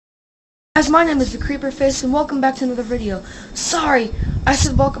Guys, my name is the Creeper Face, and welcome back to another video. Sorry, I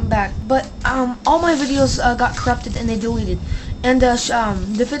said welcome back, but all my videos got corrupted and they deleted. And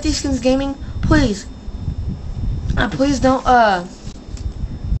the 50 Skins Gaming, please don't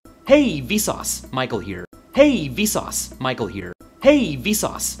Hey Vsauce, Michael here. Hey Vsauce, Michael here. Hey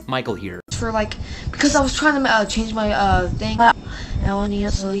Vsauce, Michael here. For like, because I was trying to change my thing. I want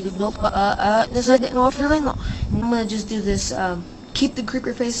to so you build this I didn't know if you're I'm gonna just do this keep the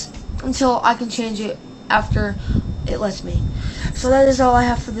Creeper Face until I can change it after it lets me. So that is all I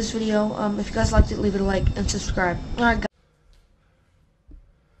have for this video. If you guys liked it, leave it a like and subscribe. Alright guys.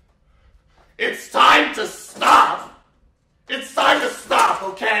 It's time to stop! It's time to stop,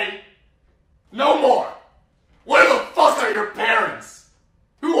 okay? No more! Where the fuck are your parents?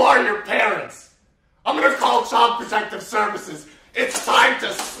 Who are your parents? I'm gonna call Child Protective Services. It's time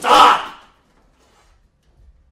to stop!